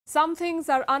Some things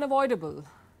are unavoidable,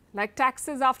 like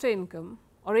taxes after income,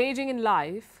 or aging in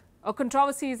life, or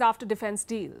controversies after defense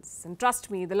deals. And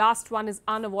trust me, the last one is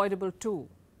unavoidable too.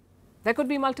 There could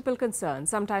be multiple concerns,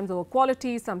 sometimes over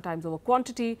quality, sometimes over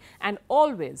quantity, and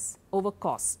always over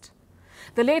cost.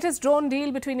 The latest drone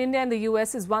deal between India and the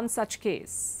US is one such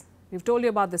case. We've told you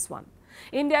about this one.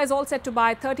 India is all set to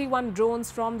buy 31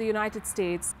 drones from the United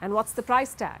States. And what's the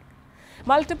price tag?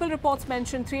 Multiple reports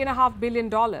mention $3.5 billion,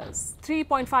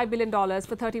 $3.5 billion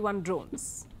for 31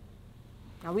 drones.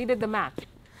 Now, we did the math.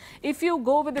 If you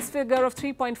go with this figure of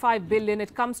 $3.5 billion,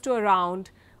 it comes to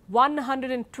around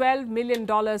 $112 million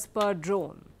per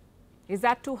drone. Is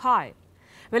that too high?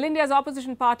 Well, India's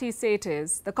opposition parties say it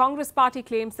is. The Congress party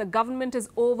claims the government is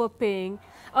overpaying.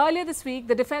 Earlier this week,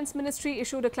 the Defence Ministry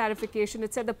issued a clarification.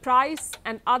 It said the price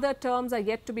and other terms are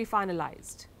yet to be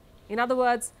finalized. In other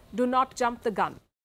words, do not jump the gun.